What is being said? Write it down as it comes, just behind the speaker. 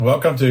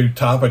Welcome to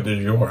Topic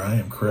du Jour. I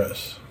am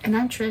Chris. And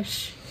I'm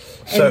Trish.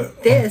 So,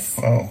 and this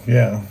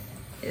yeah.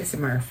 is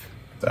Murph.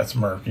 That's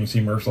Murph. You can see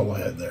Murph's little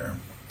head there.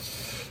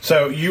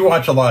 So you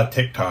watch a lot of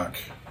TikTok,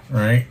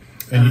 right?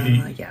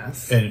 And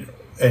yes. And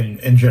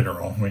in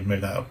general, I mean,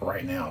 maybe not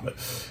right now, but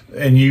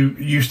and you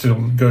used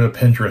to go to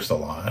Pinterest a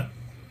lot,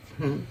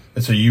 and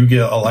so you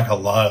get a lot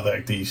of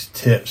like these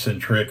tips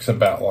and tricks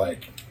about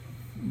like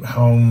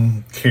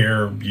home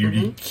care,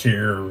 beauty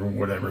care,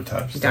 whatever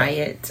type stuff.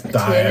 Diet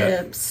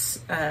tips.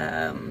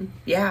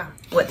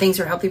 What things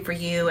are healthy for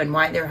you and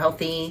why they're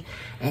healthy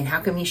and how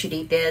come you should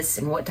eat this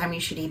and what time you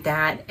should eat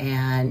that.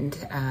 And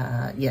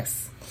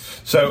yes.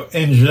 So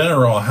in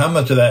general, how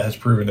much of that has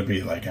proven to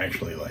be like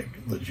actually like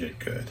legit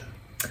good?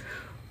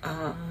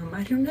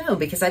 I don't know,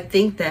 because I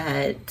think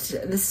that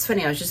this is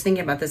funny. I was just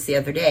thinking about this the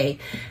other day.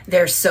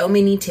 There's so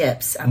many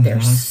tips out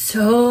there.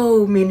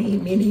 So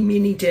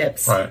many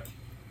tips. Right.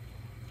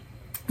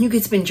 You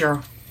could spend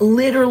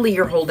literally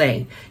your whole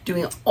day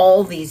doing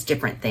all these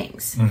different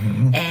things.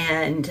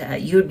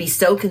 And you would be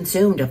so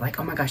consumed of like,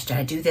 oh my gosh, did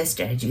I do this?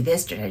 Did I do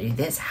this? Did I do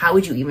this? How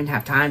would you even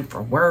have time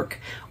for work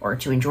or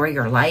to enjoy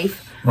your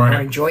life or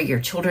enjoy your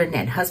children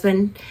and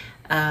husband?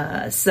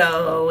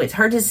 So it's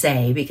hard to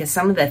say, because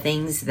some of the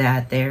things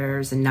that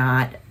there's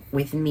not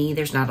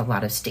a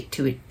lot of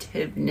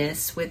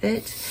stick-to-itiveness with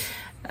it.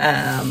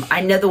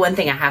 I know the one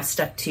thing I have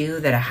stuck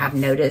to that I have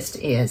noticed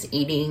is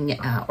eating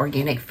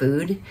organic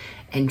food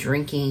and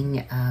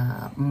drinking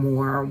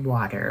more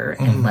water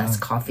and less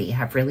coffee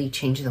have really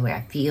changed the way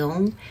I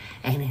feel,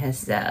 and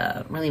has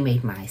really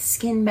made my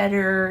skin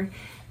better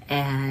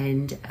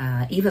and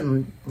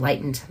even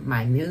lightened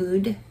my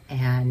mood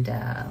and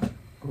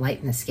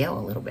lightened the scale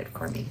a little bit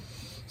for me.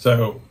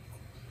 So,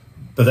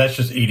 but that's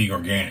just eating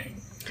organic.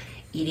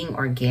 Eating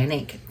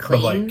organic,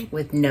 clean,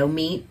 with no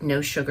meat,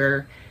 no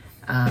sugar,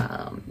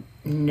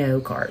 no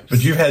carbs.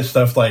 But you've had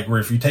stuff like where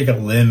if you take a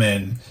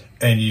lemon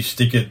and you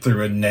stick it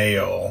through a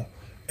nail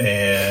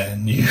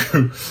and you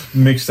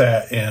mix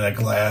that in a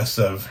glass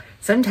of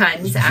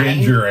sometimes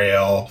ginger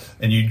ale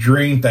and you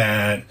drink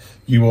that,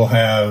 you will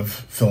have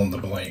fill in the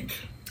blank.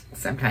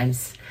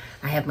 Sometimes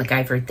I have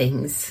MacGyver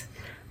things.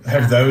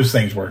 Have those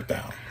things worked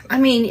out? I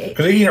mean,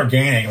 because eating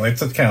organic, like,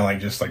 it's kind of like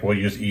just like, well,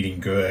 you're just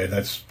eating good.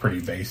 That's pretty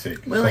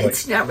basic. Well, so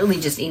it's not really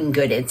just eating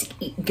good. It's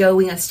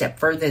going a step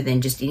further than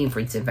just eating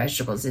fruits and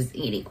vegetables. It's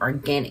eating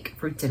organic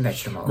fruits and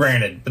vegetables.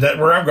 Granted, but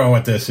where I'm going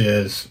with this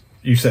is,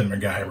 you said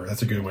MacGyver.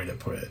 That's a good way to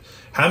put it.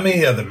 How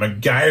many of the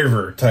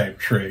MacGyver type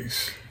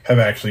tricks have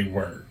actually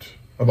worked?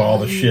 Of all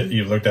the shit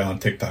you looked at on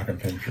TikTok and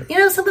Pinterest. You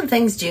know, some of the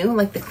things do,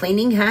 like the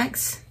cleaning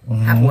hacks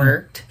have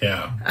worked.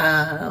 Yeah.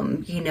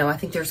 I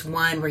think there's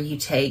one where you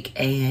take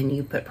and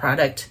you put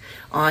product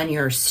on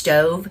your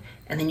stove,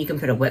 and then you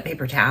can put a wet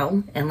paper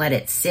towel and let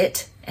it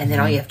sit, and then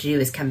all you have to do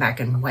is come back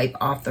and wipe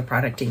off the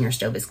product and your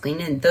stove is clean.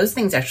 And those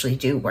things actually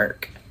do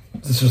work.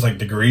 This is like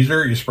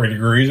degreaser. You spray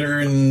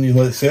degreaser and you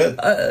let it sit?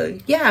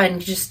 Yeah,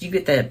 and you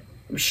get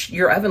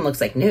your oven looks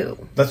like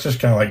new. That's just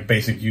kind of like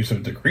basic use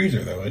of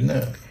degreaser, though, isn't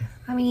it?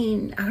 I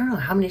mean, I don't know.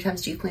 How many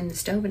times do you clean the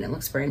stove and it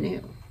looks brand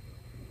new?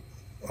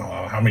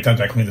 How many times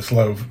I clean the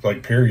stove,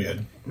 like,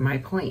 period. My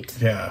point.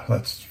 Yeah,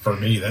 for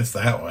me, that's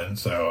that one.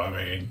 So, I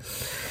mean,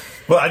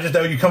 well, I just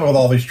know you come up with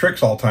all these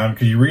tricks all the time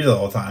because you read it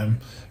all the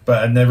time.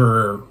 But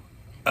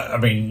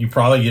you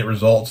probably get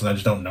results and I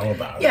just don't know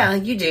about it. Yeah,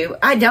 you do.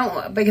 I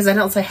don't, because I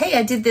don't say, hey,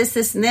 I did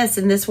this, and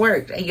this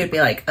worked. And you'd be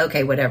like,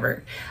 okay,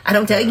 whatever. I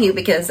don't tell you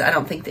because I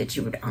don't think that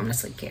you would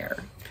honestly care.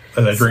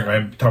 As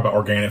I talk about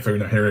organic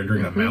food, and I hear I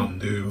drink a Mountain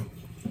Dew.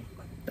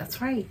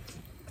 That's right.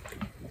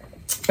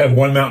 I have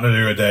one Mountain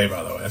Dew a day,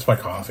 by the way. That's my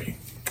coffee.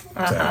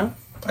 So,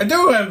 I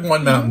do have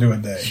one Mountain Dew a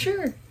day.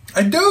 Sure.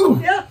 I do.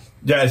 Yeah.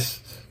 Yes.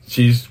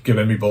 She's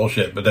giving me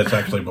bullshit, but that's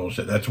actually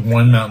bullshit. That's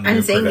one Mountain Dew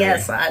I'm saying per day.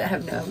 yes. I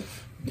have no.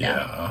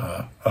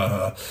 Yeah.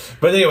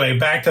 But anyway,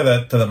 back to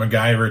the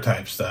MacGyver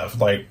type stuff.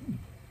 Like,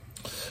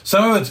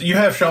 some of it, you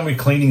have shown me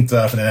cleaning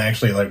stuff, and it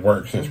actually like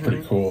works. It's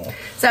pretty cool.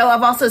 So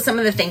I've also some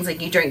of the things,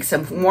 like you drink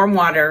some warm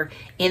water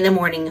in the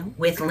morning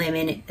with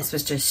lemon. It's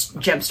supposed to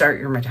jumpstart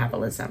your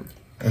metabolism.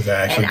 Has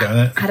that actually done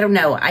it? I don't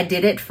know. I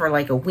did it for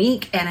like a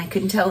week, and I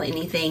couldn't tell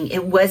anything.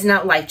 It was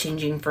not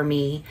life-changing for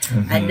me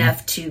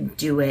enough to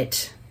do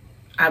it.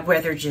 I'd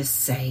rather just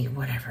say,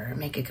 whatever,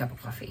 make a cup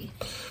of coffee.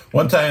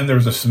 One time there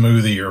was a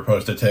smoothie you were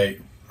supposed to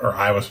take, or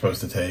I was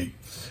supposed to take,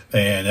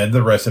 and I had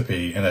the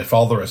recipe, and I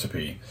followed the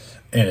recipe,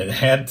 and it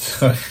had...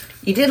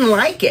 You didn't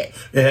like it.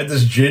 It had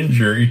this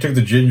ginger. You took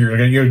the ginger.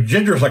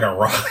 Ginger's like a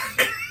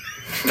rock.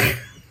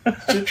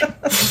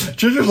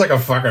 Ginger's like a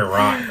fucking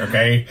rock,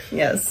 okay?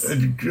 Yes.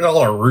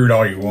 Call it a root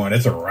all you want.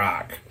 It's a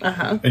rock.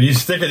 And you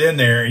stick it in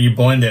there, and you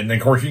blend it, and of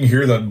course you can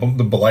hear the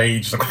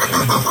blades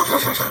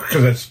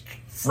because it's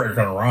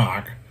freaking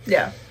rock.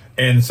 Yeah.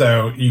 And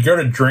so you go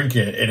to drink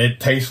it, and it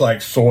tastes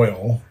like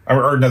soil.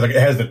 It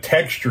has the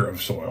texture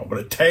of soil, but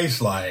it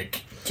tastes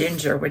like...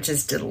 ginger, which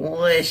is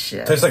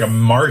delicious. It tastes like a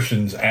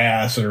Martian's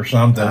ass or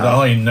something. I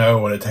don't even know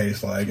what it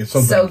tastes like. It's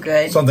something, so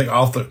good. Something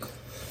off the...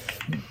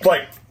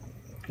 Like,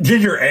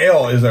 ginger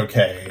ale is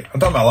okay. I'm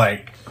talking about,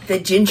 like, The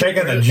ginger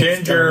taking the root is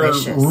ginger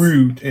delicious.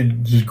 root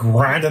and just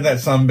grinding that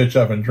sumbitch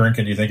up and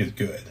drinking, you think it's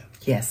good.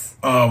 Yes.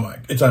 Oh my!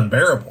 It's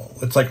unbearable.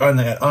 It's like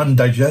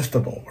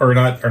undigestible, or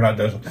not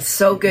digestible.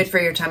 So good for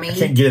your tummy. I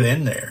can't get it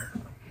in there.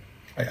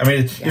 I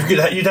mean,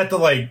 you'd have to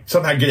like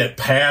somehow get it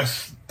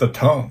past the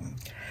tongue.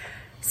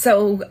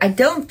 So I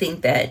don't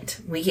think that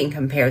we can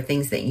compare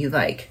things that you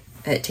like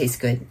that taste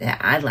good that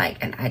I like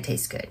and I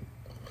taste good.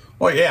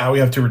 Well, yeah, we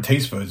have different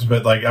taste buds,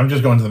 but like I'm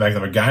just going to the back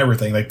of the MacGyver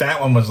thing. Like that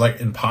one was like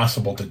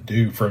impossible to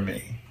do for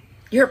me.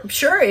 You're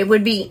sure it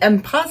would be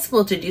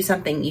impossible to do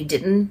something you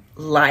didn't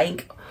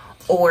like,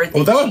 or that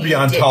Well, that would be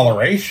on didn't-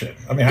 toleration.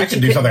 I mean, I That can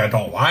you do could- something I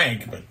don't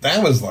like, but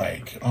that was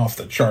like off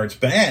the charts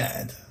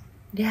bad.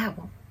 Yeah,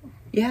 well,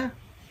 yeah.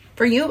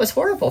 For you, it was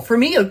horrible. For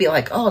me, it would be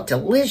like, oh,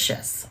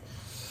 delicious.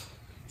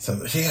 So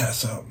yeah,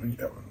 so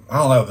I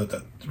don't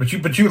know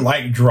but you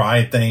like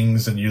dry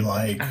things and you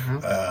like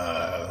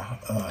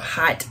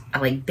Hot. I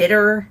like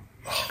bitter.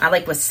 I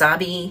like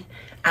wasabi.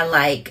 I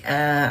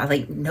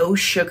like no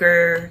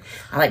sugar.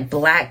 I like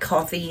black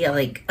coffee. I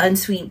like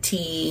unsweet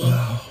tea.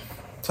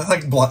 So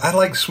I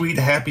like sweet,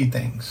 happy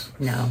things.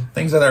 No.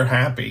 Things that are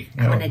happy.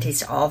 I want to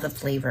taste all the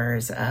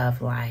flavors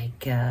of like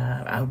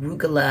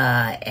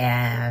arugula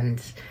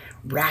and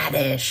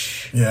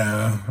radish.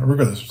 Yeah,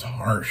 arugula's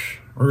harsh.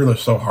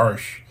 Arugula's so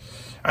harsh.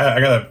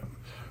 I got a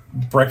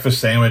breakfast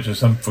sandwich at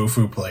some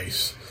foo-foo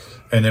place,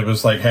 and it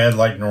was like had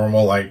like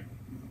normal like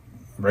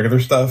regular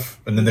stuff,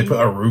 and then they put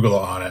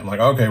arugula on it. I'm like,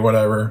 okay,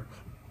 whatever.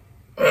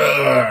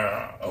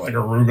 Like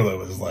arugula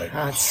was like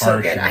Oh, it's harsh.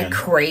 so good. I man.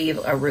 crave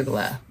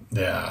arugula.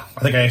 Yeah,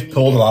 I think I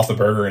pulled it off the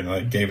burger and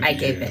like gave it. I to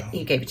gave you. it.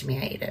 You gave it to me.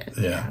 I ate it.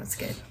 Yeah, It's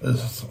good.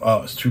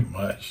 It's too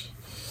much.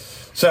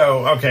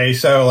 So okay,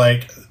 so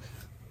like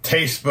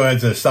taste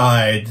buds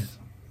aside,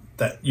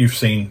 that you've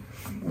seen,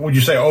 would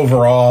you say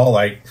overall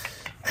like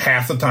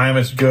half the time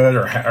it's good,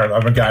 or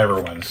a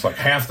MacGyver one? It's like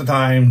half the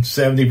time,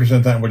 70%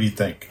 of the time. What do you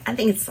think? I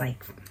think it's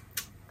like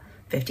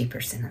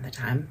 50% of the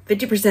time.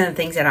 50% of the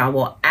things that I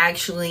will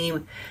actually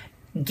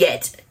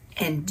get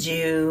and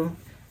do,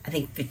 I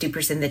think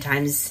 50% of the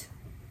times,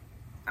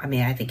 I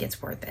mean, I think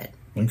it's worth it.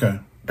 Okay.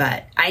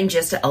 But I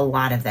ingest a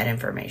lot of that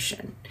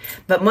information.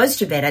 But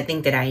most of it, I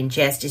think that I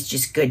ingest is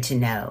just good to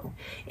know.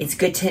 It's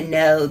good to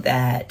know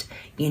that,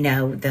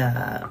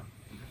 the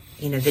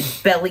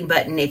belly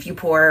button, if you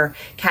pour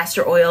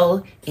castor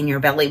oil in your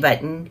belly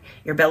button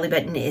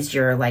is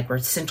your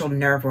central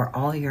nerve where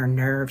all your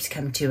nerves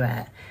come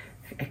to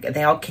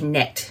they all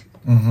connect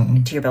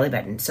to your belly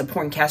button. So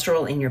pouring castor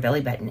oil in your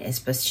belly button is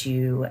supposed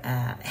to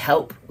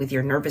help with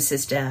your nervous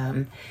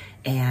system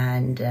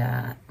and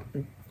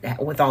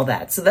with all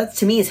that. So that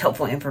to me is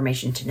helpful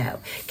information to know.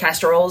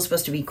 Castor oil is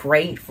supposed to be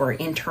great for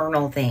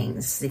internal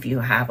things. If you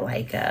have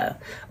like a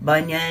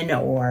bunion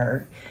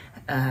or,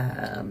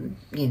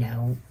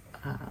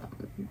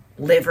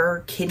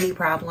 liver, kidney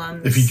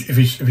problems. If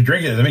you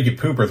drink it, does it make you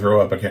poop or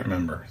throw up? I can't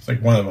remember. It's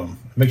like one of them.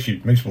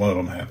 It makes one of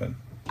them happen.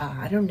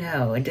 I don't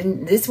know.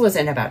 This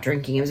wasn't about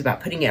drinking. It was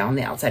about putting it on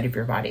the outside of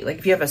your body. Like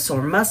if you have a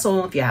sore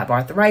muscle, if you have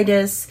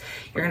arthritis,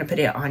 you're going to put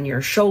it on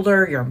your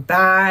shoulder, your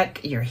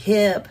back, your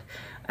hip.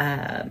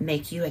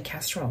 Make you a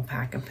castor oil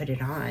pack and put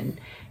it on.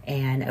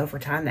 And over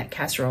time, that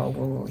castor oil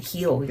will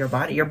heal your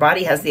body. Your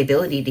body has the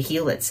ability to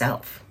heal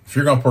itself. If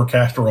you're going to pour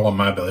castor oil on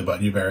my belly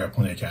button, you better have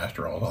plenty of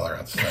castor oil. That's all I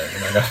got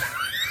to say.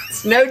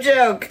 It's no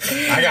joke.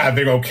 I got a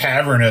big old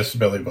cavernous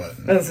belly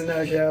button. That's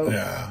no joke.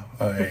 Yeah.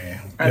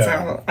 That's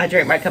how I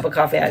drink my cup of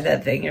coffee out of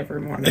that thing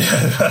every morning.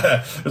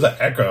 There's an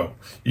echo.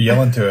 You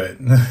yell into it.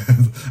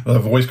 The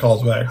voice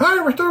calls back,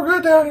 "Hi, we're still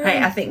good down here."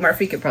 Hey, I think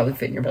Murphy could probably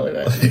fit in your belly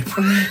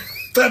button.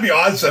 That'd be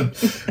awesome.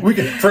 We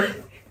could...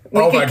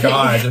 Oh my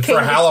God.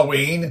 For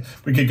Halloween,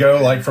 we could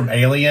go like from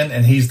Alien,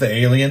 and he's the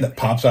alien that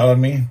pops out of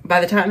me.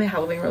 By the time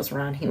Halloween rolls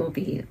around, he will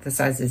be the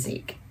size of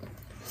Zeke.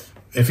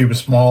 If he was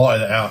small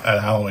at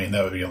Halloween,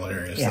 that would be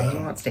hilarious. Yeah, he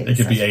won't stay It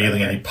could be the size Alien.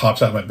 forever. He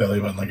pops out of my belly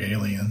button like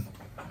Alien.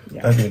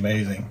 Yeah. That'd be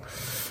amazing.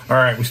 All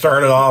right, we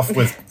started off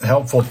with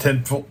helpful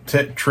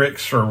tip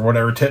tricks or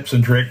whatever, tips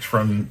and tricks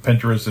from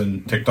Pinterest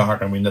and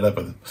TikTok, and we ended up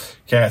with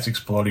cats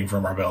exploding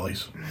from our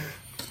bellies.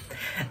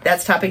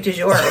 That's topic du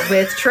jour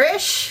with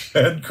Trish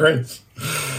And Chris.